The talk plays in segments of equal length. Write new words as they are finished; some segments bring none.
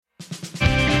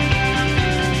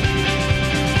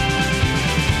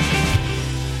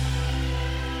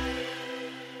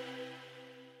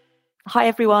Hi,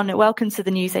 everyone. Welcome to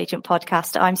the Newsagent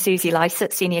podcast. I'm Susie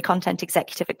Lysett, Senior Content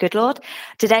Executive at Goodlord.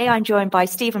 Today, I'm joined by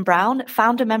Stephen Brown,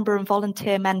 founder, member and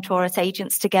volunteer mentor at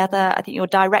Agents Together. I think you're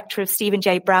director of Stephen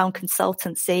J. Brown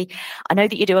Consultancy. I know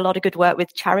that you do a lot of good work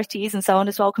with charities and so on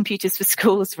as well, Computers for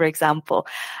Schools, for example.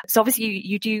 So obviously,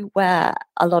 you do wear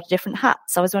a lot of different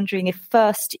hats. I was wondering if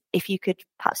you could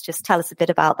perhaps just tell us a bit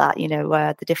about that,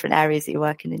 the different areas that you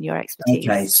work in and your expertise.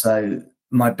 Okay, so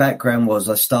my background was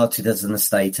I started as an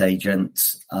estate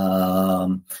agent,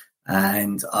 and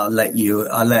as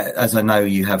I know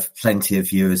you have plenty of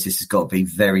viewers, this has got to be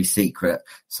very secret,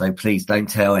 so please don't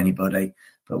tell anybody.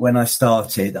 But when I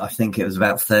started, I think it was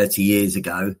about 30 years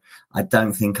ago, I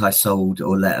don't think I sold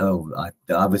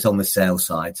I was on the sales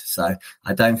side, so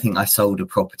I don't think I sold a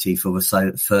property for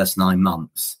the first 9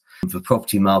 months. The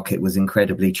property market was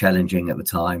incredibly challenging at the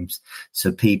times.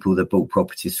 So people that bought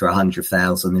properties for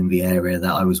 100,000 in the area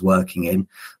that I was working in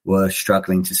were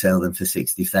struggling to sell them for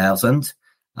 60,000.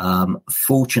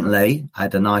 Fortunately, I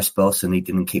had a nice boss and he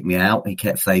didn't kick me out. He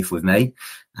kept faith with me.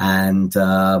 And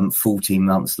 14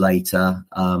 months later,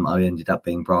 I ended up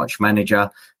being branch manager.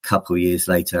 A couple of years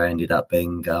later, I ended up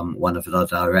being one of the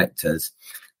directors.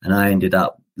 And I ended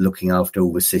up looking after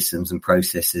all the systems and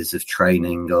processes of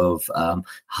training of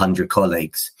 100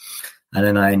 colleagues. And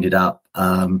then I ended up,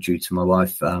 due to my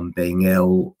wife being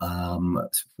ill,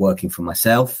 working for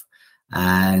myself.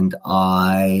 And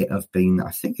I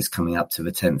think it's coming up to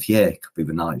the 10th year, it could be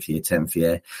the 9th year, 10th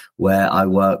year, where I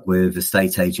work with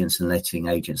estate agents and letting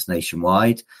agents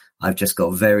nationwide. I've just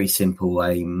got a very simple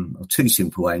aim, or two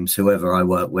simple aims, whoever I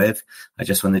work with. I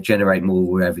just want to generate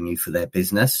more revenue for their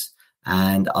business.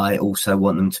 And I also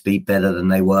want them to be better than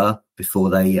they were before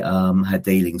they had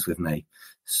dealings with me.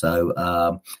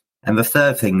 So, and the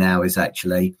third thing now is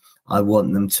actually I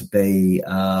want them to be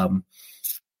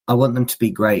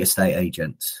great estate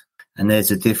agents. And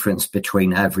there's a difference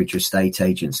between average estate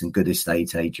agents and good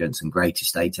estate agents and great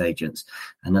estate agents.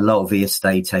 And a lot of the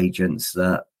estate agents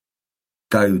that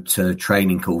go to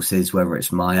training courses, whether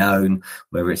it's my own,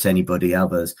 whether it's anybody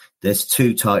others, there's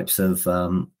two types of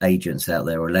agents out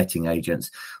there, or letting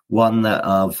agents. One that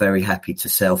are very happy to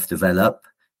self-develop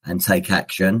and take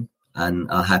action and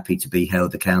are happy to be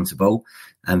held accountable.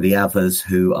 And the others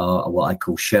who are what I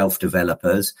call shelf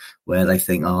developers, where they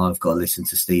think, I've got to listen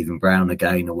to Stephen Brown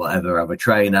again or whatever other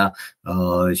trainer,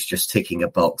 it's just ticking a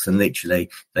box. And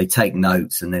literally they take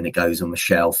notes and then it goes on the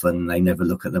shelf and they never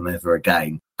look at them ever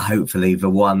again. Hopefully the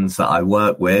ones that I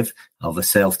work with are the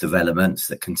self-developments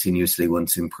that continuously want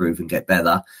to improve and get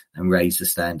better and raise the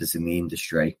standards in the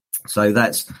industry. So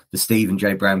that's the Stephen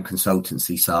J. Brown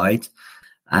Consultancy side.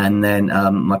 And then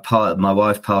my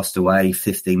wife passed away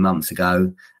 15 months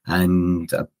ago,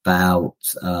 and about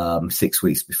 6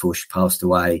 weeks before she passed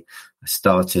away, I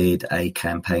started a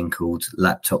campaign called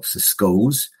Laptops for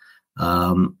Schools.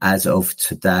 As of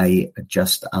today,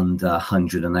 just under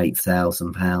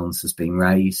 £108,000 has been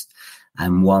raised,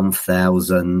 and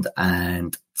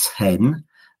 1,010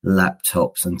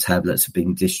 laptops and tablets have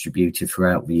been distributed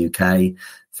throughout the UK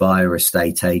via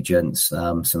estate agents,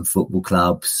 some football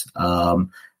clubs,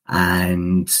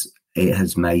 and it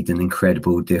has made an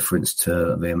incredible difference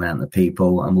to the amount of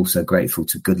people. I'm also grateful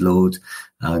to Goodlord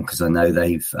because I know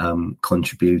they've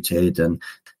contributed, and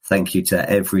thank you to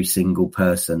every single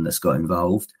person that's got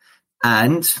involved.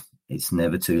 And it's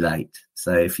never too late.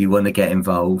 So if you want to get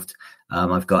involved,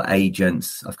 I've got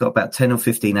about 10 or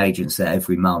 15 agents that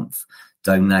every month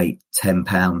donate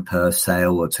 £10 per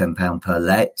sale or £10 per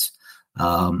let.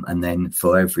 And then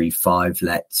for every 5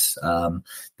 lets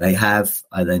they have,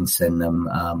 I then send them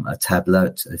a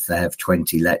tablet. If they have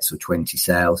 20 lets or 20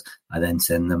 sales, I then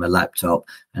send them a laptop,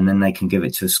 and then they can give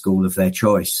it to a school of their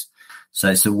choice.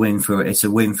 So it's a win for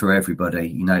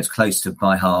everybody. It's close to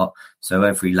my heart. So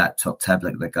every laptop,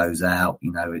 tablet that goes out,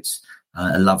 it's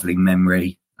a lovely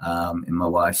memory in my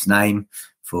wife's name.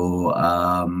 For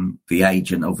the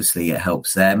agent, obviously it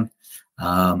helps them.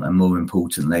 And more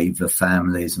importantly, the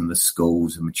families and the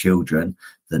schools and the children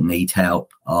that need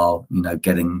help are,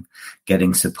 getting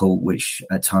support, which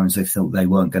at times they thought they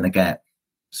weren't going to get.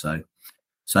 So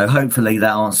hopefully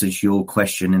that answers your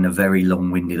question in a very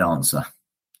long-winded answer.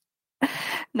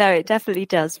 No, it definitely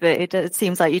does. But it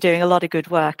seems like you're doing a lot of good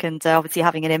work and obviously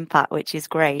having an impact, which is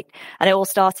great. And it all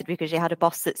started because you had a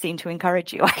boss that seemed to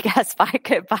encourage you, I guess,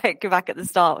 back at the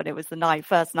start when it was the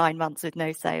first 9 months with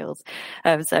no sales.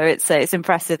 So it's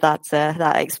impressive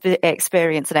that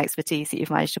experience and expertise that you've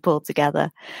managed to pull together.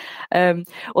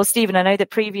 Well, Stephen, I know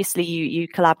that previously you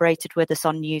collaborated with us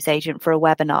on Newsagent for a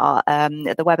webinar.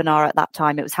 The webinar at that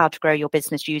time, it was how to grow your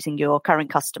business using your current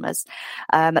customers.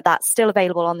 That's still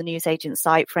available on the Newsagent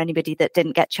site. website for anybody that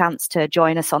didn't get a chance to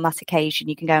join us on that occasion.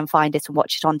 You can go and find it and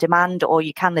watch it on demand, or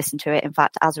you can listen to it, in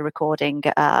fact, as a recording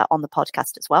on the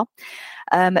podcast as well.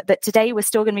 But today we're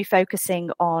still going to be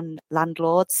focusing on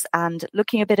landlords and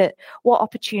looking a bit at what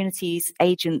opportunities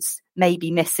agents may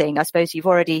be missing. I suppose you've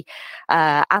already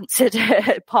answered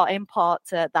in part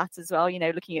that as well,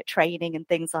 looking at training and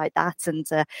things like that, and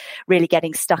really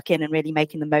getting stuck in and really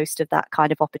making the most of that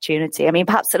kind of opportunity. I mean,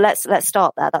 perhaps let's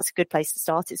start there. That's a good place to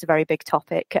start. It's a very big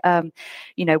topic.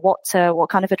 What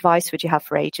kind of advice would you have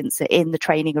for agents in the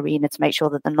training arena to make sure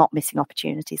that they're not missing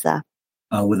opportunities there?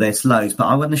 Oh, well, there's loads, but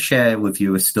I want to share with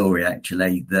you a story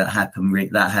actually that happened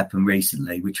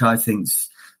recently, which I think's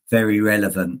very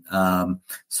relevant.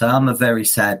 So I'm a very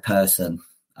sad person.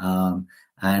 And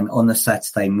on a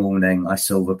Saturday morning, I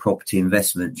saw the property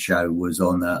investment show was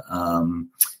on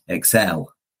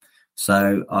Excel.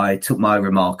 So I took my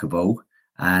Remarkable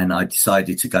and I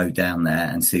decided to go down there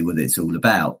and see what it's all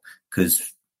about,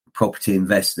 because property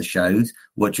investor shows,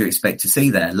 what do you expect to see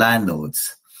there?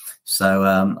 Landlords. So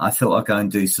I thought I'd go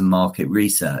and do some market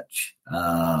research.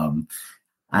 And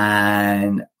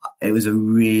it was a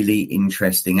really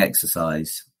interesting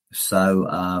exercise. So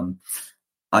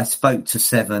I spoke to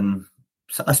seven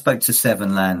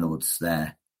landlords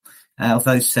there. Out of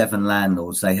those 7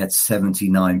 landlords, they had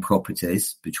 79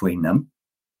 properties between them.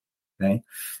 Okay.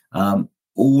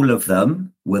 All of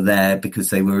them were there because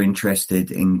they were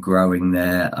interested in growing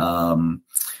their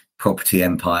property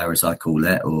empire, as I call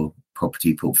it, or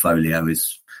property portfolio,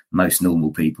 as most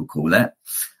normal people call it.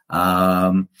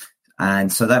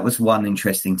 And so that was one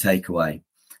interesting takeaway.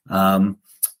 The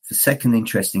second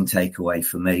interesting takeaway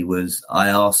for me was I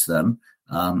asked them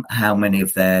how many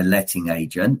of their letting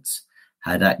agents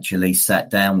had actually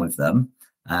sat down with them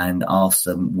and asked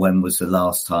them when was the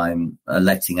last time a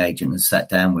letting agent had sat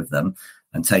down with them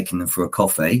and taken them for a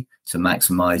coffee to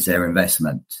maximize their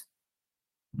investment.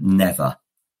 Never.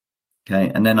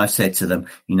 Okay. And then I said to them,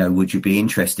 would you be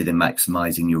interested in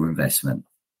maximizing your investment?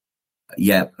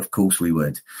 Yeah, of course we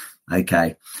would.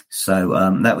 Okay.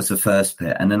 So that was the first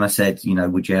bit. And then I said,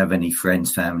 would you have any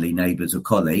friends, family, neighbours or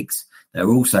colleagues that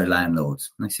are also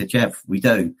landlords? And they said, yeah, we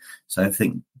do. So I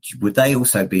think, would they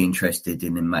also be interested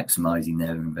in maximising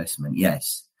their investment?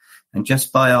 Yes. And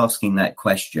just by asking that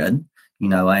question,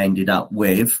 I ended up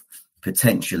with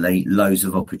potentially loads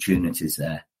of opportunities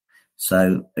there.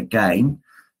 So again,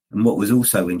 and what was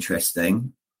also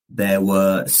interesting, there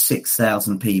were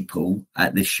 6,000 people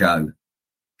at this show.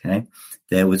 Okay.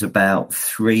 There was about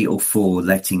 3 or 4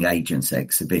 letting agents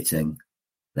exhibiting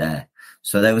there.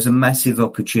 So there was a massive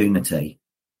opportunity.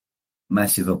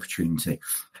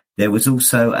 There was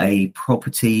also the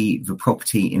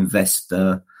property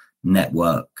investor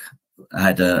network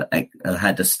had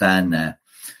a stand there.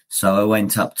 So I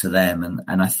went up to them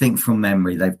and I think from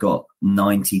memory, they've got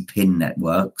 90 PIN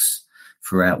networks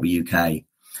throughout the UK.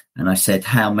 And I said,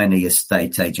 how many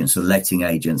estate agents or letting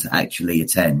agents actually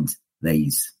attend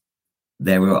these?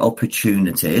 There are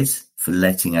opportunities for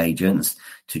letting agents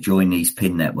to join these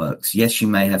PIN networks. Yes, you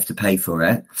may have to pay for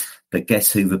it, but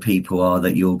guess who the people are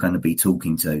that you're going to be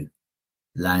talking to?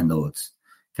 Landlords.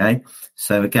 Okay.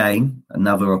 So again,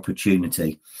 another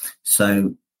opportunity.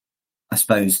 So I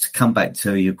suppose to come back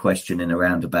to your question in a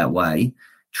roundabout way,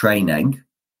 training,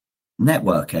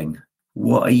 networking.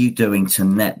 What are you doing to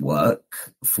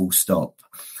network? Full stop.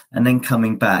 And then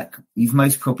coming back, you've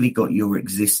most probably got your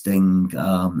existing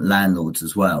landlords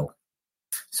as well.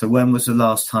 So when was the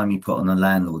last time you put on a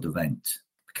landlord event?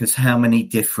 Because how many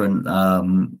different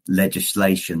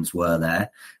legislations were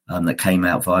there that came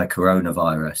out via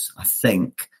coronavirus? I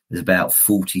think there's about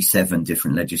 47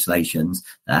 different legislations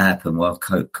that happened while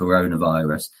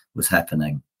coronavirus was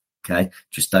happening. Okay.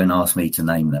 Just don't ask me to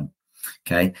name them.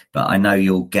 Okay. But I know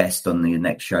your guest on the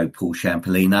next show, Paul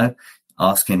Champolino,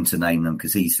 ask him to name them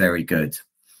because he's very good.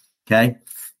 Okay.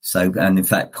 So, and in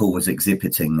fact, Paul was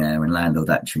exhibiting there and Landlord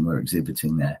Action were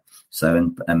exhibiting there.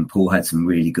 So, and Paul had some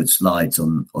really good slides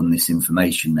on this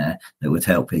information there that would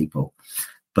help people.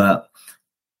 But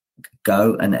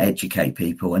go and educate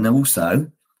people and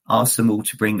also ask them all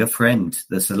to bring a friend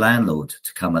that's a landlord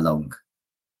to come along.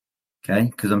 Okay.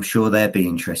 Because I'm sure they'll be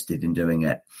interested in doing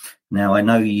it. Now, I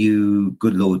know you,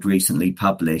 good Lord, recently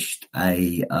published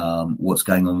a what's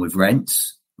going on with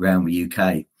rents around the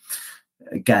UK.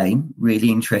 Again, really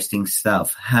interesting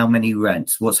stuff. How many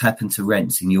rents? What's happened to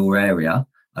rents in your area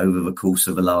over the course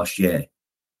of the last year?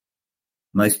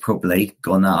 Most probably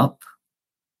gone up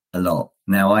a lot.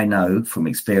 Now, I know from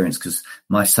experience, because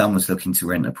my son was looking to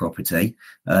rent a property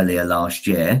earlier last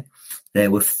year,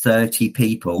 there were 30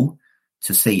 people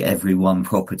to see every one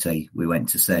property we went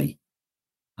to see.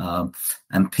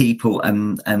 And people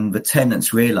and the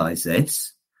tenants realised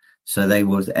this, so they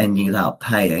was ending up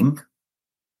paying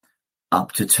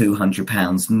up to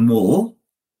 £200 more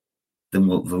than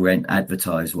what the rent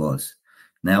advertised was.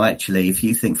 Now, actually, if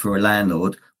you think for a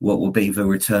landlord, what will be the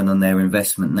return on their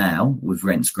investment now with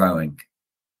rents growing?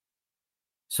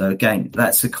 So again,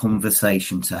 that's a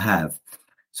conversation to have.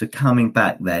 So coming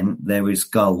back then, there is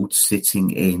gold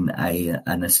sitting in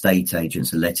an estate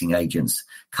agent's, a letting agent's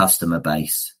customer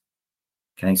base.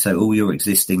 Okay, so all your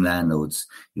existing landlords,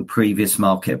 your previous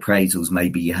market appraisals,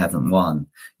 maybe you haven't won,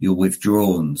 your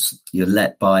withdrawals, you're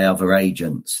let by other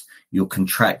agents, your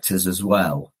contractors as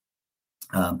well,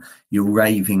 your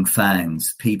raving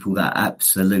fans, people that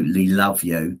absolutely love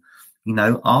you,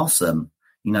 ask them,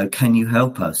 can you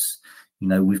help us?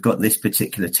 We've got this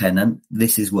particular tenant,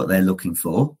 this is what they're looking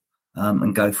for,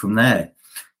 and go from there.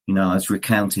 I was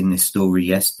recounting this story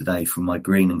yesterday from my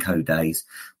Green & Co days,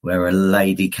 where a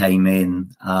lady came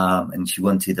in and she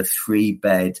wanted a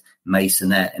 3-bed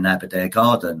masonette in Aberdare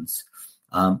Gardens,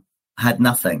 had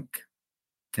nothing.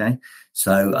 Okay,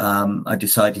 so I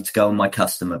decided to go on my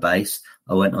customer base.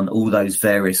 I went on all those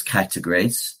various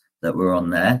categories that were on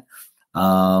there.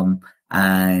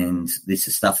 And this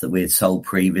is stuff that we had sold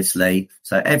previously.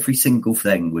 So every single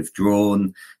thing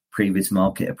withdrawn, previous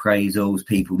market appraisals,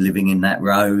 people living in that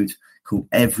road, called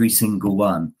every single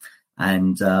one.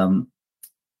 And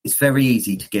it's very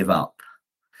easy to give up.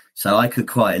 So I could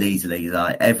quite easily,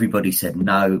 everybody said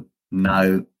no,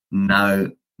 no,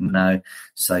 no, no.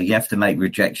 So you have to make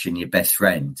rejection your best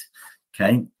friend.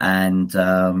 Okay. And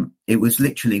it was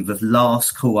literally the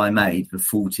last call I made, the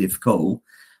 40th call.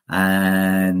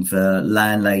 And the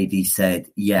landlady said,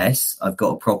 yes, I've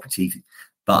got a property,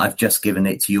 but I've just given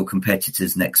it to your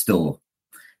competitors next door.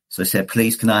 So I said,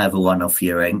 please, can I have a one-off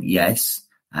viewing? Yes.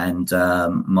 And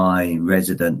my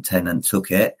resident tenant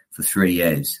took it for 3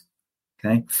 years.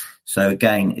 Okay. So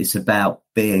again, it's about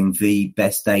being the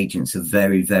best agents, are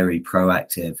very, very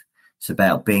proactive. It's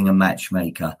about being a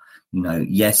matchmaker.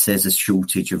 Yes, there's a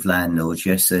shortage of landlords.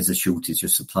 Yes, there's a shortage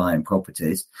of supplying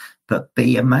properties, but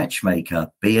be a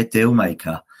matchmaker, be a deal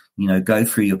maker, go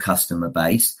through your customer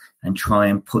base and try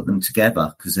and put them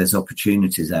together, because there's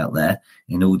opportunities out there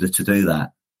in order to do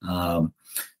that.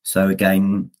 So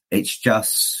again, it's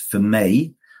just, for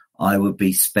me, I would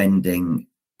be spending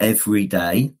every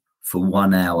day for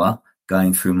 1 hour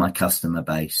going through my customer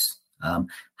base,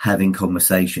 having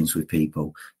conversations with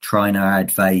people, trying to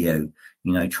add value,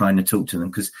 trying to talk to them,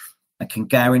 because I can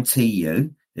guarantee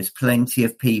you there's plenty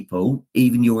of people,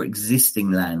 even your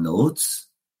existing landlords,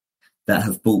 that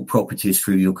have bought properties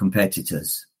through your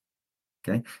competitors.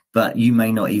 Okay. But you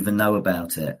may not even know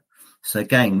about it. So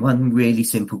again, one really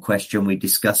simple question. We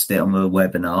discussed it on the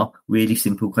webinar. Really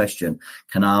simple question.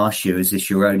 Can I ask you, is this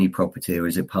your only property, or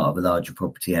is it part of a larger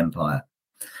property empire?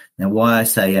 Now, why I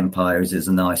say empire is as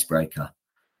an icebreaker.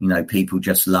 People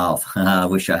just laugh. I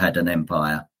wish I had an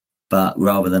empire. But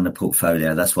rather than a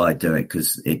portfolio, that's why I do it,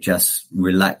 because it just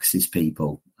relaxes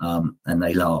people, and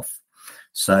they laugh.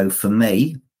 So for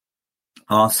me,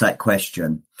 ask that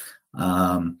question.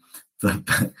 The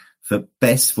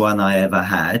best one I ever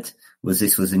had was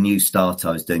a new starter.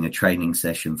 I was doing a training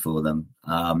session for them.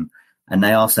 And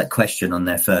they asked that question on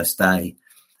their first day.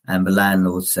 And the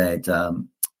landlord said,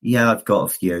 yeah, I've got a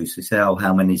few. So he said, oh,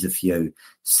 how many's a few?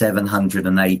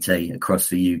 780 across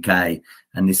the UK.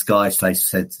 And this guy's face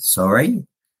said, sorry,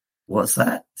 what's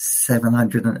that?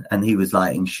 700. And he was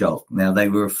in shock. Now, they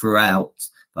were throughout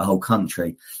the whole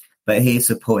country. But here's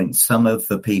the point. Some of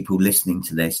the people listening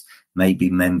to this may be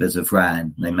members of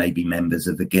RAN. They may be members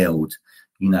of a guild,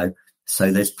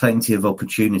 So there's plenty of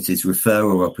opportunities,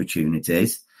 referral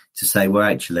opportunities, to say, well,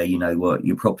 actually,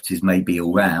 your properties may be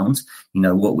all round.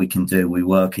 What we can do, we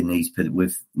work in these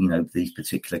with, these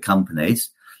particular companies.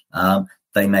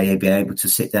 They may be able to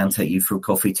sit down, take you for a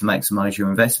coffee to maximize your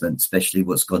investment, especially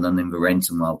what's gone on in the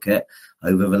rental market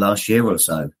over the last year or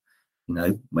so.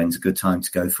 When's a good time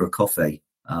to go for a coffee?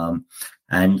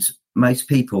 And most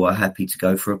people are happy to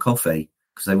go for a coffee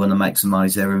because they want to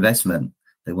maximize their investment.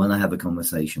 They want to have a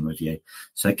conversation with you.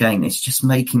 So again, it's just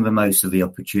making the most of the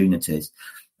opportunities.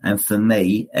 And for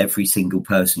me, every single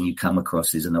person you come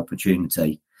across is an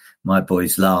opportunity. My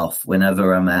boys laugh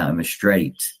whenever I'm out in the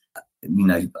street.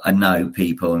 I know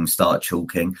people and start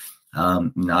talking.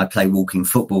 I play walking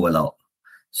football a lot.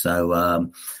 So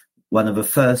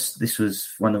this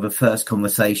was one of the first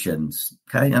conversations.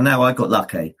 Okay. And now I got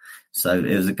lucky. So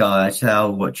it was a guy, I said,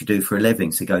 oh, what do you do for a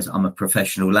living? So he goes, I'm a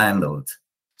professional landlord.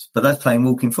 But that's playing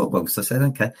walking football. So I said,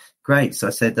 okay, great. So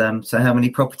I said, so how many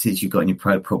properties you got in your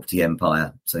property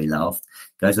empire? So he laughed.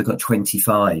 He goes, I've got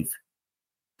 25.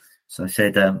 So I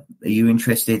said, are you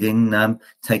interested in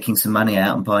taking some money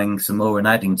out and buying some more and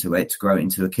adding to it to grow it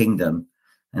into a kingdom?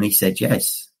 And he said,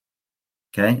 yes.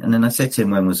 Okay. And then I said to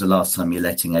him, when was the last time your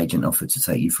letting agent offered to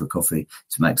take you for a coffee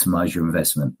to maximize your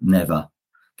investment? Never.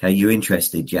 Okay. You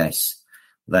interested? Yes.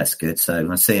 That's good. So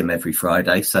I see him every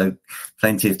Friday. So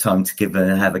plenty of time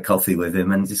to have a coffee with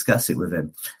him and discuss it with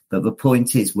him. But the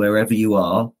point is, wherever you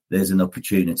are, there's an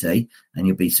opportunity, and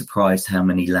you'll be surprised how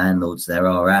many landlords there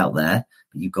are out there.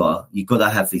 But you've got to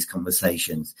have these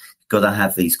conversations. You've got to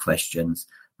have these questions.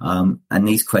 And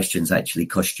these questions actually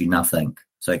cost you nothing.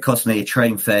 So it cost me a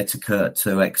train fare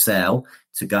to Excel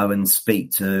to go and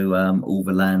speak to all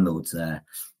the landlords there.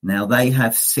 Now they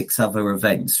have 6 other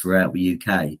events throughout the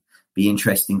UK. Be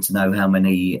interesting to know how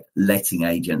many letting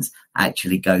agents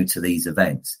actually go to these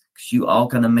events, because you are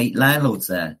going to meet landlords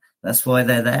there. That's why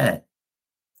they're there.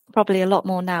 Probably a lot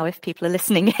more now if people are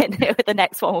listening in. The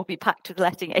next one will be packed with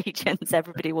letting agents.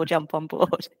 Everybody will jump on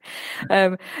board.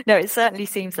 No, it certainly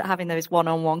seems that having those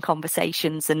one-on-one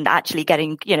conversations and actually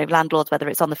getting, landlords, whether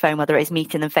it's on the phone, whether it's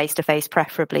meeting them face-to-face,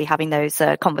 preferably having those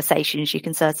conversations, you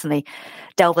can certainly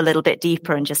delve a little bit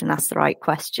deeper and just ask the right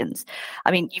questions.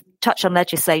 I mean, you touched on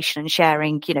legislation and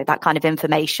sharing, that kind of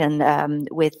information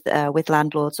with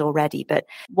landlords already. But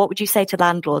what would you say to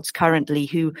landlords currently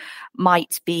who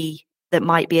might be a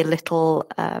little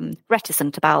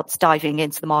reticent about diving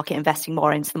into the market, investing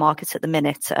more into the market at the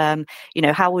minute?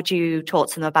 How would you talk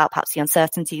to them about perhaps the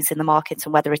uncertainties in the market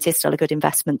and whether it is still a good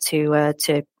investment to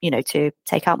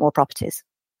take out more properties?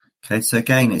 Okay, so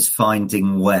again, it's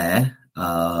finding where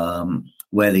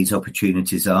these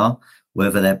opportunities are,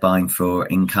 whether they're buying for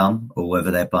income or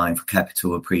whether they're buying for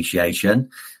capital appreciation.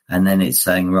 And then it's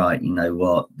saying, right, you know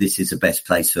what, this is the best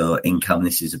place for income.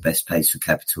 This is the best place for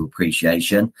capital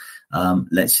appreciation.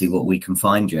 Let's see what we can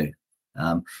find you.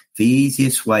 The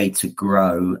easiest way to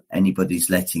grow anybody's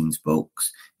lettings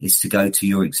books is to go to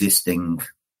your existing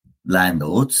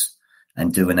landlords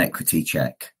and do an equity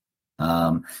check,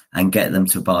 and get them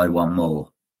to buy one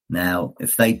more. Now,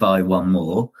 if they buy one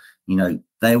more,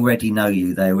 they already know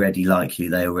you, they already like you,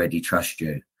 they already trust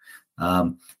you.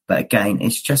 But again,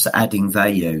 it's just adding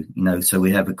value, so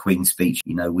we have a Queen's Speech,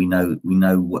 we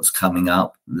know what's coming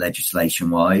up legislation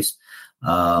wise.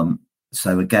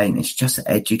 So again, it's just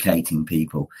educating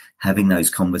people, having those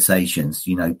conversations,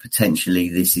 potentially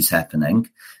this is happening.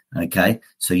 Okay.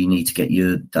 So you need to get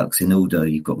your ducks in order.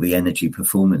 You've got the energy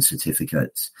performance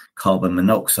certificates, carbon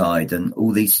monoxide, and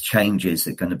all these changes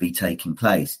that are going to be taking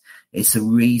place. It's a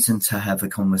reason to have a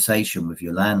conversation with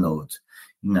your landlord,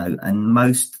 and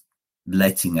most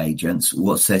letting agents,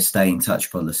 what's their stay in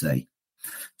touch policy?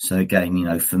 So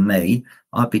again, for me,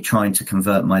 I'd be trying to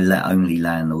convert my let only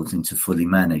landlords into fully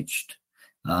managed,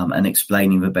 and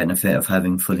explaining the benefit of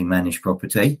having fully managed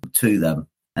property to them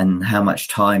and how much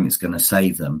time it's going to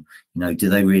save them. Do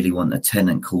they really want a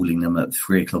tenant calling them at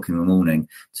 3:00 in the morning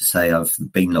to say I've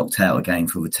been locked out again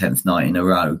for the 10th night in a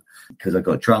row because I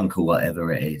got drunk or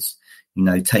whatever it is?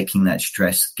 Taking that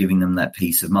stress, giving them that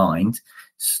peace of mind,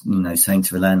 saying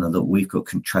to the landlord that we've got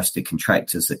trusted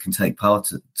contractors that can take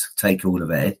all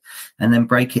of it, and then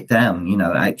break it down.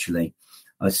 Actually,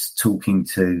 I was talking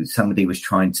to somebody was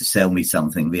trying to sell me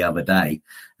something the other day,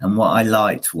 and what I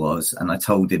liked was, and I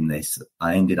told him this,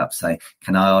 I ended up saying,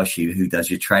 can I ask you who does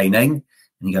your training? And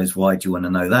he goes, why do you want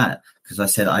to know that? Because I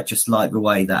said, I just like the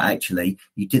way that actually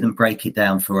you didn't break it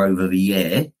down for over the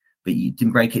year, but you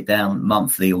didn't break it down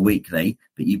monthly or weekly,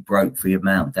 but you broke the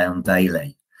amount down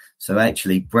daily. So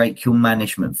actually break your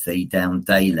management fee down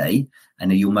daily,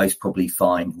 and you'll most probably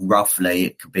find roughly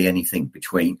it could be anything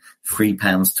between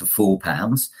 £3 to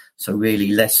 £4. So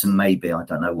really less than maybe, I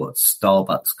don't know what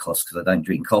Starbucks costs because I don't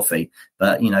drink coffee.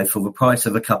 But, for the price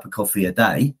of a cup of coffee a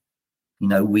day,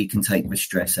 we can take the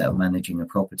stress out of managing a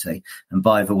property. And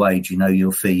by the way,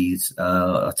 your fees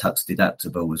are tax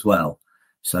deductible as well.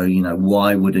 So,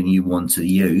 why wouldn't you want to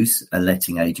use a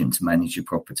letting agent to manage your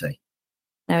property?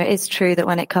 No, it is true that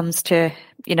when it comes to,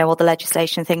 all the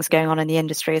legislation, things going on in the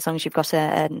industry, as long as you've got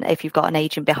if you've got an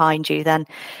agent behind you, then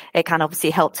it can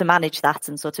obviously help to manage that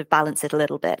and sort of balance it a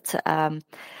little bit.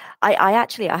 I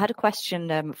had a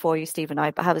question for you, Stephen.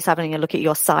 I was having a look at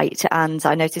your site and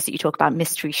I noticed that you talk about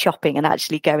mystery shopping and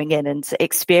actually going in and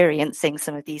experiencing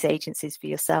some of these agencies for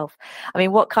yourself. I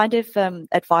mean, what kind of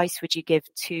advice would you give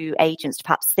to agents to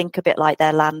perhaps think a bit like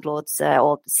their landlords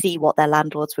or see what their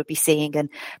landlords would be seeing and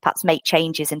perhaps make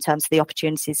changes in terms of the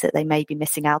opportunities that they may be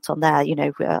missing out on there?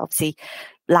 Obviously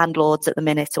landlords at the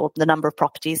minute, or the number of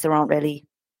properties, there aren't really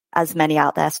as many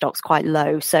out there, stock's quite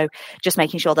low. So just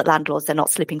making sure that landlords, they're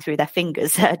not slipping through their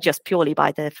fingers just purely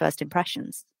by the first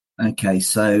impressions. Okay,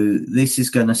 so this is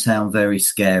going to sound very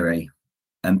scary.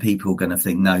 and people are going to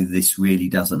think, no, this really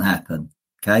doesn't happen.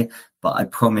 Okay. But I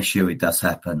promise you it does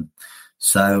happen.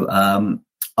 So,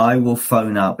 I will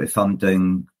phone up if I'm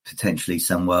doing potentially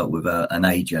some work with an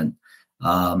agent.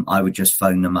 I would just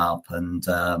phone them up and,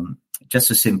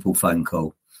 just a simple phone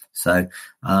call. So,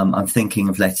 I'm thinking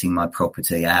of letting my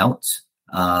property out.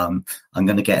 I'm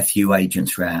going to get a few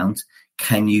agents round.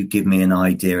 Can you give me an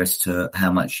idea as to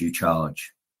how much you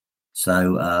charge?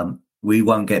 So, we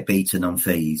won't get beaten on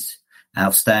fees.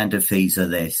 Our standard fees are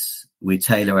this. We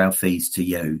tailor our fees to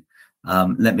you.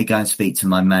 Let me go and speak to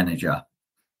my manager.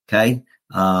 Okay.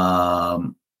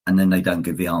 And then they don't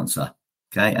give the answer.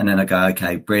 Okay. And then I go,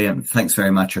 okay, brilliant. Thanks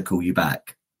very much. I'll call you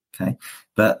back. Okay.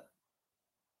 But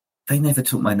they never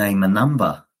took my name and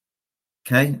number.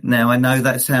 Okay. Now I know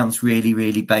that sounds really,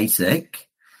 really basic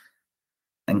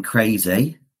and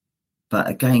crazy, but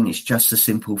again, it's just a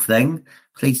simple thing.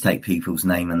 Please take people's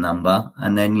name and number.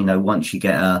 And then, once you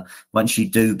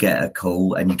do get a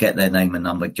call and you get their name and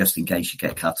number, just in case you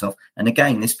get cut off. And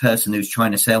again, this person who's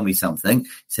trying to sell me something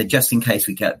said, just in case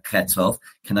we get cut off,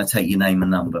 can I take your name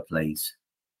and number, please?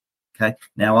 Okay.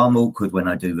 Now I'm awkward when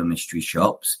I do the mystery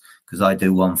shops because I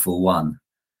do 141.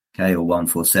 Okay. Or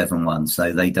 1471.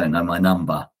 So they don't know my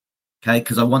number. Okay.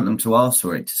 Because I want them to ask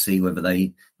for it to see whether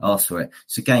they ask for it.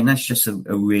 So again, that's just a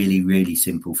really, really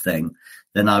simple thing.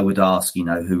 Then I would ask,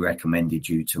 who recommended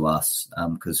you to us?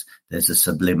 Because there's a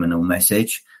subliminal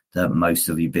message that most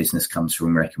of your business comes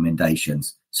from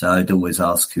recommendations. So I'd always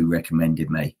ask who recommended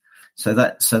me. So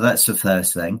that's the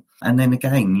first thing. And then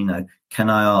again, can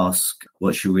I ask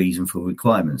what's your reason for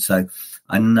requirement? So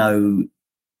I know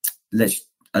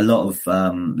a lot of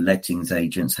lettings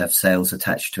agents have sales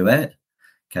attached to it.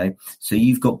 Okay. So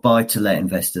you've got buy-to-let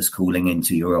investors calling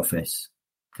into your office.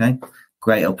 Okay.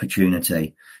 Great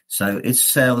opportunity. So it's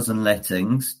sales and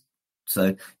lettings.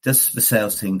 So does the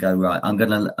sales team go, right, I'm going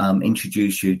to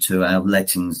introduce you to our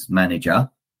lettings manager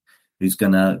who's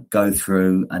going to go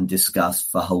through and discuss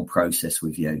the whole process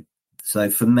with you. So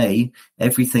for me,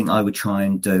 everything I would try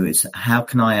and do is how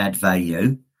can I add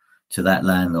value to that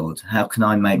landlord? How can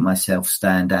I make myself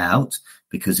stand out?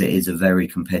 Because it is a very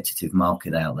competitive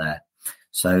market out there.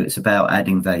 So it's about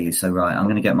adding value. So, right, I'm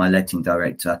going to get my letting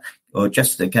director, or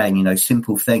just again,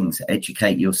 simple things,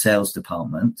 educate your sales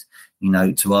department,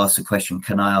 to ask the question,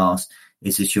 can I ask,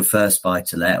 is this your first buy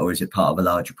to let or is it part of a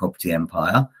larger property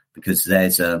empire? Because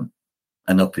there's an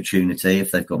opportunity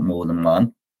if they've got more than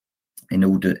one in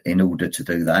order to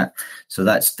do that. So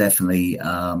that's definitely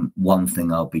one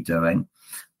thing I'll be doing.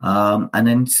 And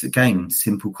then again,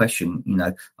 simple question,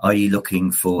 are you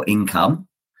looking for income?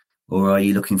 Or are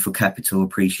you looking for capital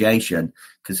appreciation?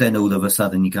 Because then all of a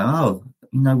sudden you go, oh,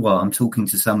 you know what? I'm talking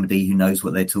to somebody who knows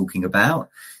what they're talking about.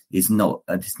 It's not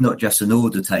just an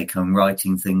order taker and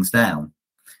writing things down.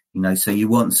 So you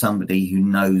want somebody who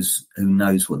knows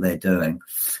what they're doing.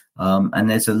 And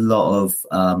there's a lot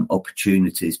of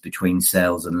opportunities between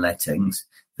sales and lettings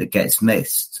that gets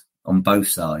missed on both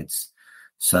sides.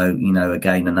 So,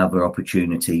 again, another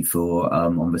opportunity for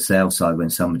on the sales side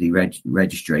when somebody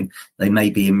registering, they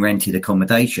may be in rented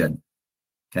accommodation.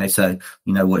 Okay, so,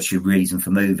 what's your reason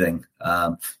for moving?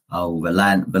 The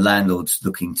landlord's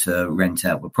looking to rent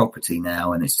out the property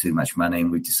now and it's too much money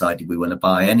and we decided we want to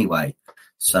buy anyway.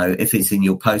 So if it's in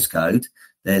your postcode,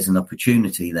 there's an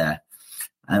opportunity there.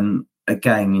 And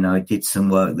again, I did some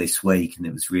work this week and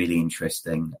it was really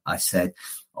interesting. I said,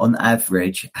 on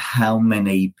average, how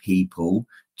many people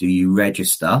do you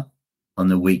register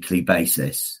on a weekly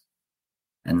basis?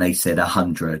 And they said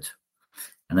 100.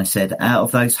 And I said, out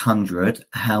of those 100,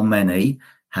 how many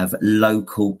have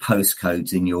local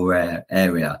postcodes in your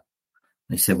area?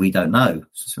 They said, we don't know.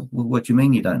 So, well, what do you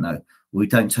mean you don't know? We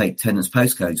don't take tenants'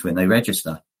 postcodes when they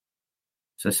register.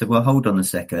 So I said, well, hold on a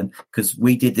second, because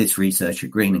we did this research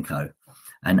at Green & Co.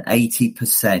 And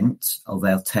 80% of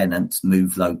our tenants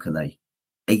move locally.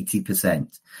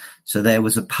 80%. So there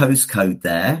was a postcode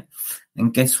there.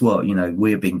 And guess what?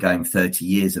 We've been going 30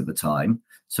 years at the time.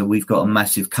 So we've got a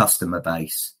massive customer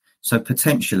base. So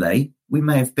potentially we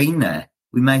may have been there.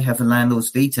 We may have a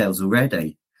landlord's details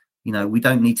already. We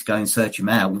don't need to go and search him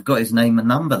out. We've got his name and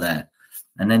number there.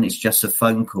 And then it's just a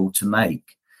phone call to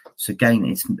make. So again,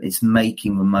 it's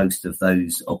making the most of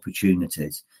those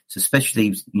opportunities. So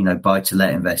especially, buy to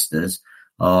let investors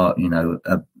are,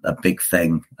 a big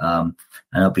thing. And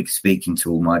I'll be speaking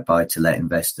to all my buy to let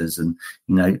investors and,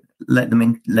 let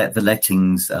the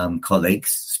lettings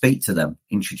colleagues speak to them,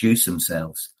 introduce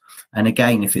themselves. And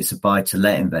again, if it's a buy to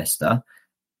let investor,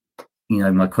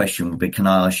 my question would be, can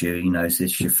I ask you, is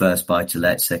this your first buy to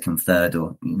let, second, third,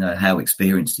 or, how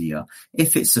experienced are you?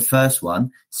 If it's the first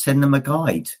one, send them a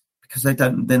guide because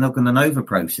they're not going to know the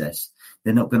process.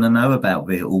 they're not going to know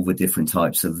about all the different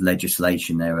types of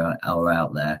legislation there are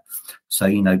out there. So,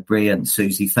 brilliant.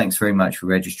 Susie, thanks very much for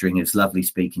registering. It's lovely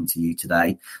speaking to you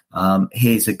today.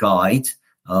 Here's a guide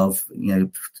of,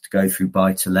 to go through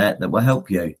buy to let that will help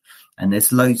you. And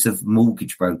there's loads of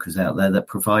mortgage brokers out there that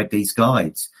provide these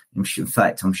guides. In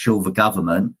fact, I'm sure the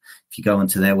government, if you go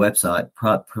onto their website,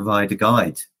 provide a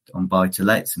guide on buy to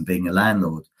lets and being a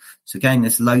landlord. So again,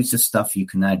 there's loads of stuff you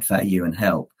can add value and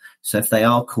help. So if they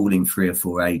are calling 3 or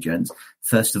 4 agents,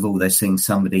 first of all, they're seeing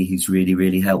somebody who's really,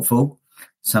 really helpful,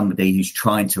 somebody who's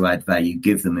trying to add value,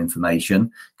 give them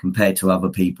information, compared to other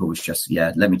people who's just,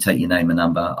 let me take your name and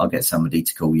number, I'll get somebody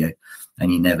to call you,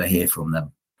 and you never hear from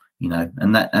them,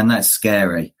 and that's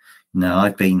scary.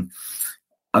 I've been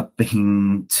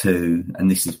to, and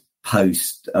this is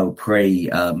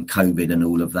pre-COVID and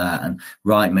all of that, and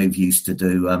Rightmove used to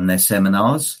do their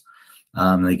seminars.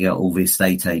 They get all the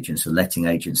estate agents or letting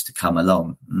agents to come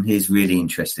along. And here's really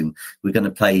interesting. We're going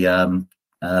to play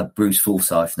Bruce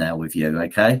Forsyth now with you,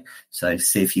 okay? So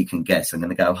see if you can guess. I'm going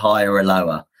to go higher or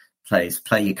lower. Play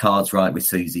your cards right with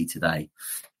Susie today.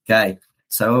 Okay,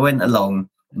 so I went along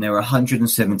and there were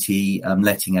 170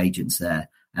 letting agents there,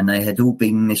 and they had all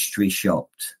been mystery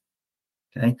shopped.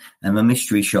 Okay, and the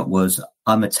mystery shop was,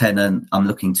 I'm a tenant, I'm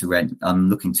looking to rent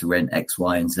X,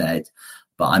 Y, and Z,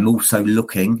 but I'm also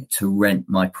looking to rent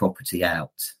my property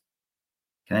out.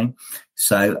 Okay,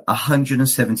 so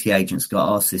 170 agents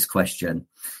got asked this question.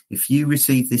 If you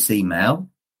receive this email,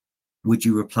 would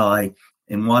you reply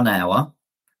in 1 hour,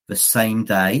 the same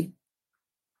day,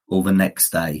 or the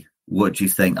next day? What do you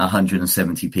think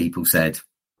 170 people said?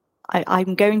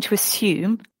 I'm going to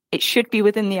assume it should be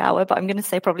within the hour, but I'm going to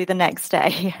say probably the next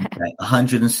day. Okay,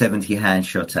 170 hands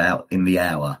shot out in the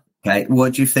hour. Okay,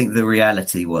 what do you think the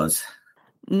reality was?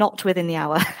 Not within the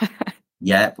hour.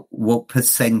 Yeah, what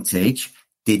percentage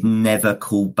did never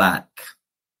call back?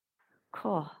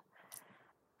 Cool.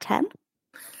 10?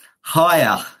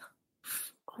 Higher.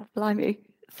 Oh, blimey.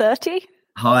 30?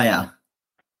 Higher.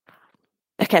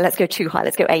 Okay, let's go too high.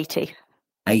 Let's go 80.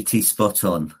 80 spot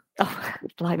on. Oh,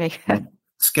 blimey.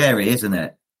 Scary, isn't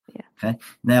it? Yeah. Okay.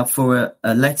 Now, for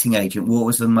a letting agent, what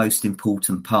was the most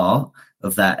important part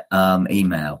of that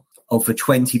email? Of the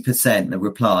 20% that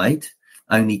replied,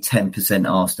 only 10%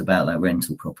 asked about that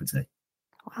rental property.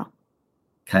 Wow.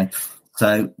 Okay.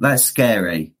 So that's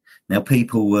scary. Now,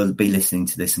 people will be listening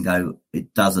to this and go,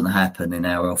 it doesn't happen in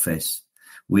our office.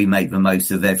 We make the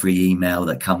most of every email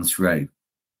that comes through.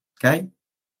 Okay.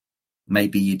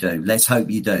 Maybe you do. Let's hope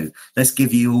you do. Let's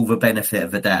give you all the benefit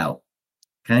of the doubt.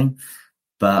 Okay.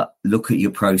 But look at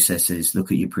your processes,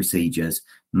 look at your procedures,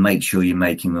 make sure you're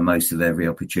making the most of every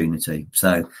opportunity.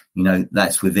 So,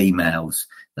 that's with emails.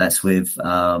 That's with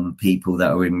people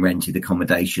that are in rented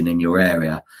accommodation in your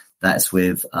area. That's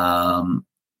with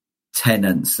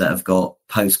tenants that have got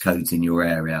postcodes in your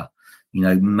area.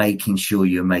 Making sure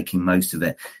you're making most of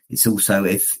it. It's also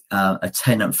if a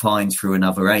tenant finds through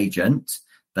another agent,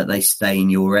 but they stay in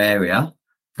your area,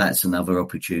 that's another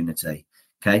opportunity.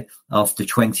 Okay. After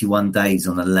 21 days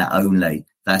on a let only,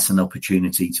 that's an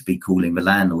opportunity to be calling the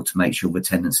landlord to make sure the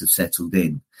tenants have settled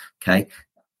in. Okay.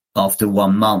 After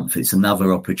 1 month, it's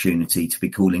another opportunity to be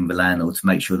calling the landlord to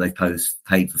make sure they've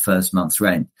paid the first month's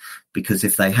rent. Because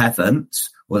if they haven't,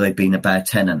 or they've been a bad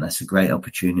tenant, that's a great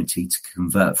opportunity to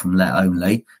convert from let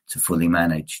only to fully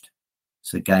managed.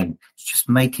 So again, it's just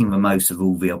making the most of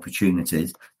all the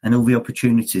opportunities, and all the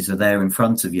opportunities are there in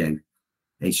front of you.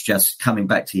 It's just coming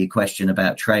back to your question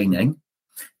about training.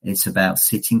 It's about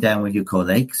sitting down with your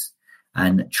colleagues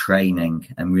and training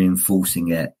and reinforcing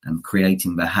it and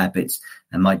creating the habits.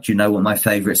 And do you know what my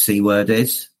favourite C word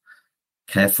is?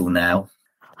 Careful now.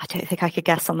 I don't think I could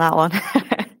guess on that one.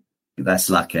 That's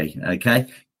lucky. Okay.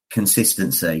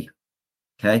 Consistency.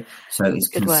 Okay. So it's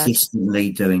good consistently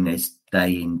word. Doing this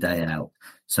day in, day out.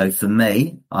 So for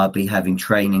me, I'll be having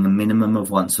training a minimum of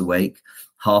once a week,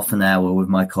 half an hour with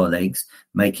my colleagues,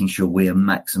 making sure we are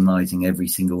maximizing every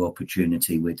single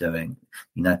opportunity we're doing,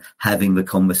 having the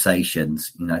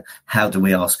conversations, how do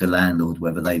we ask a landlord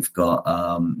whether they've got,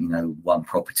 one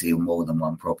property or more than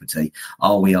one property?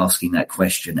 Are we asking that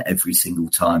question every single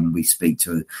time we speak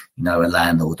to, a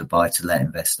landlord, a buy to let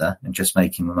investor, and just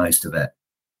making the most of it?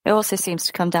 It also seems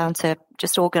to come down to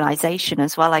just organisation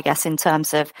as well, I guess, in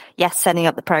terms of, yes, setting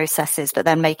up the processes, but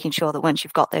then making sure that once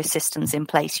you've got those systems in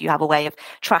place, you have a way of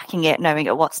tracking it, knowing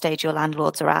at what stage your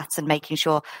landlords are at, and making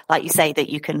sure, like you say, that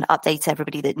you can update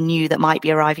everybody that might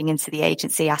be arriving into the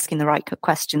agency, asking the right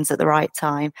questions at the right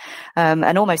time,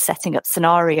 and almost setting up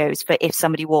scenarios for if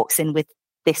somebody walks in with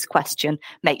this question,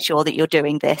 make sure that you're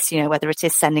doing this, whether it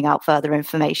is sending out further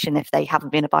information if they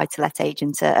haven't been a buy-to-let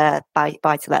agent,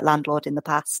 buy-to-let landlord in the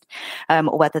past,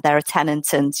 or whether they're a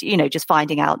tenant, and, just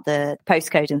finding out the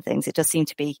postcode and things. It does seem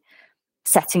to be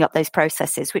setting up those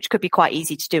processes, which could be quite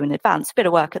easy to do in advance, a bit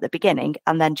of work at the beginning,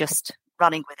 and then just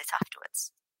running with it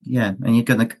afterwards. Yeah, and you're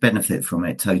going to benefit from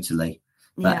it totally.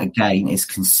 But again, it's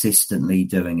consistently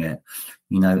doing it.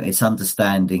 It's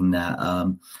understanding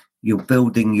that you're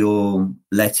building your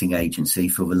letting agency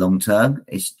for the long term.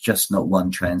 It's just not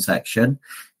one transaction.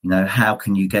 How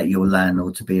can you get your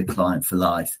landlord to be a client for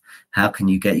life? How can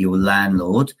you get your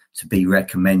landlord to be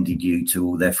recommended you to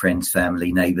all their friends,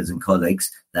 family, neighbours and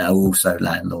colleagues that are also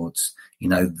landlords?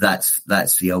 That's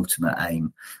the ultimate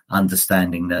aim.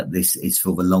 Understanding that this is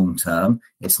for the long term.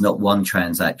 It's not one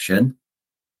transaction.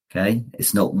 Okay.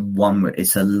 It's not one,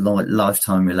 it's a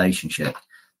lifetime relationship.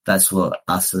 That's what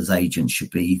us as agents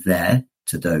should be there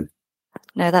to do.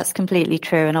 No, that's completely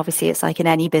true. And obviously it's like in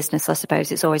any business, I suppose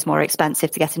it's always more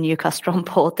expensive to get a new customer on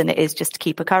board than it is just to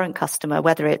keep a current customer,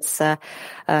 whether it's, sort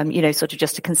of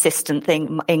just a consistent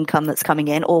income that's coming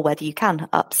in, or whether you can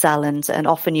upsell and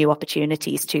offer new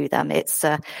opportunities to them. It's,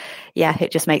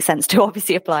 it just makes sense to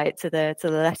obviously apply it to the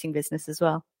letting business as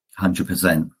well.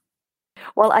 100%.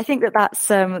 Well, I think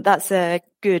that's a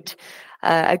good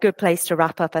place to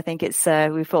wrap up. I think it's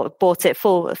we've brought it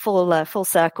full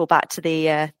circle back to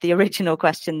the original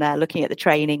question there, looking at the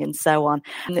training and so on.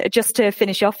 Just to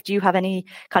finish off, do you have any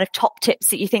kind of top tips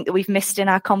that you think that we've missed in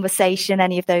our conversation?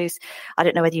 Any of those? I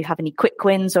don't know whether you have any quick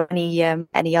wins or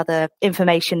any other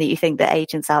information that you think that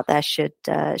agents out there should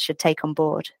take on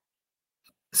board.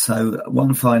 So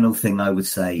one final thing I would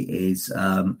say is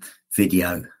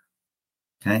video.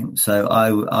 Okay, so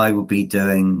I will be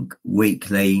doing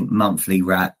weekly, monthly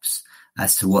wraps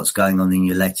as to what's going on in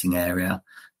your letting area,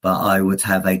 but I would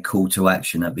have a call to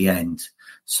action at the end.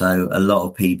 So a lot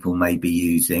of people may be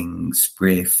using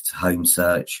Sprift, Home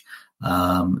Search,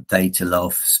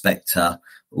 Dataloft, Spectre,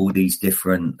 all these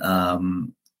different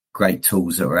great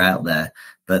tools that are out there,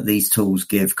 but these tools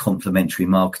give complimentary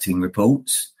marketing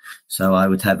reports. So I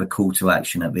would have a call to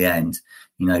action at the end.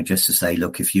 Just to say,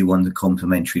 look, if you want a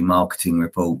complimentary marketing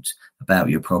report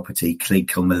about your property,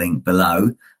 click on the link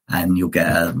below and you'll get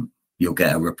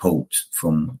a report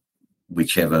from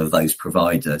whichever of those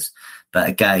providers. But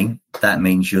again, that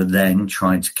means you're then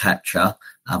trying to capture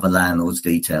other landlords'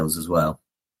 details as well.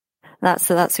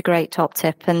 That's a great top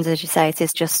tip. And as you say, it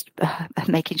is just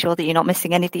making sure that you're not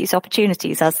missing any of these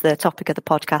opportunities, as the topic of the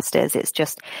podcast is. It's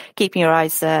just keeping your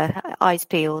eyes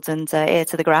peeled and ear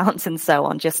to the ground and so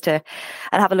on, and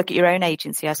have a look at your own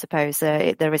agency, I suppose.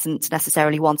 There isn't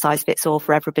necessarily one size fits all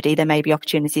for everybody. There may be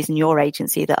opportunities in your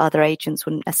agency that other agents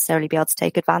wouldn't necessarily be able to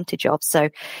take advantage of. So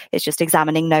it's just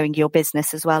knowing your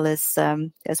business as well as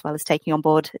taking on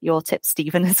board your tips,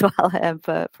 Stephen, as well,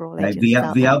 for all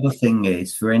agents. The other thing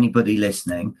is, for anybody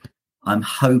listening, I'm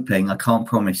hoping, I can't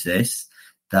promise this,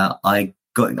 that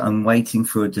I'm waiting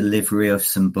for a delivery of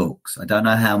some books. I don't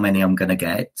know how many I'm going to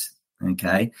get.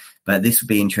 Okay. But this would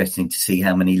be interesting to see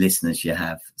how many listeners you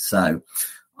have. So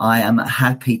I am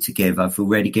happy to give, I've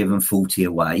already given 40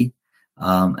 away.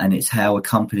 And it's how a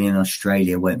company in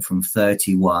Australia went from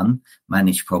 31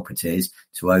 managed properties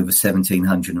to over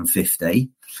 1,750,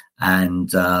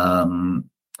 and,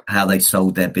 how they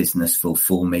sold their business for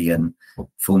 £4 million, I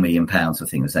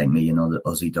think it was 8 million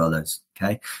Aussie dollars.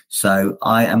 Okay. So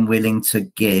I am willing to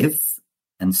give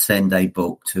and send a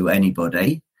book to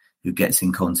anybody who gets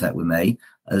in contact with me,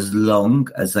 as long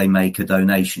as they make a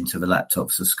donation to the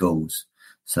Laptops for Schools.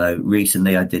 So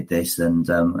recently I did this, and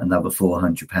another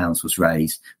 £400 was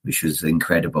raised, which was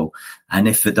incredible. And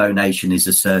if the donation is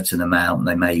a certain amount,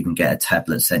 they may even get a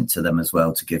tablet sent to them as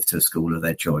well to give to a school of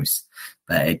their choice.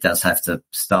 But it does have to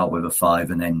start with a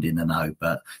 5 and end in an O.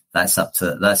 But that's up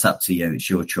to you. It's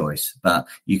your choice. But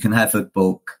you can have a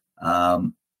book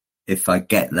if I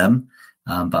get them.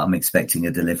 But I'm expecting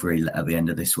a delivery at the end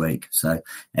of this week. So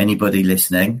anybody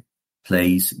listening,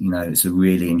 please, it's a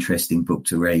really interesting book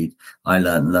to read. I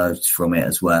learned loads from it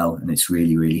as well, and it's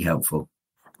really, really helpful.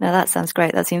 No, that sounds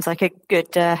great. That seems like a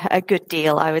good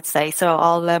deal, I would say. So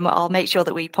I'll make sure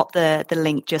that we pop the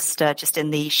link just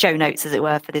in the show notes, as it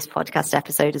were, for this podcast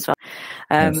episode as well.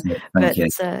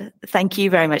 Thank you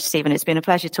very much, Stephen. It's been a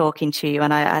pleasure talking to you,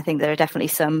 and I think there are definitely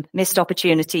some missed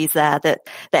opportunities there that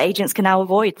the agents can now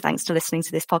avoid thanks to listening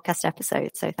to this podcast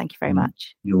episode. So thank you very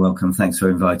much. You're welcome. Thanks for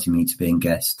inviting me to be a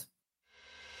guest.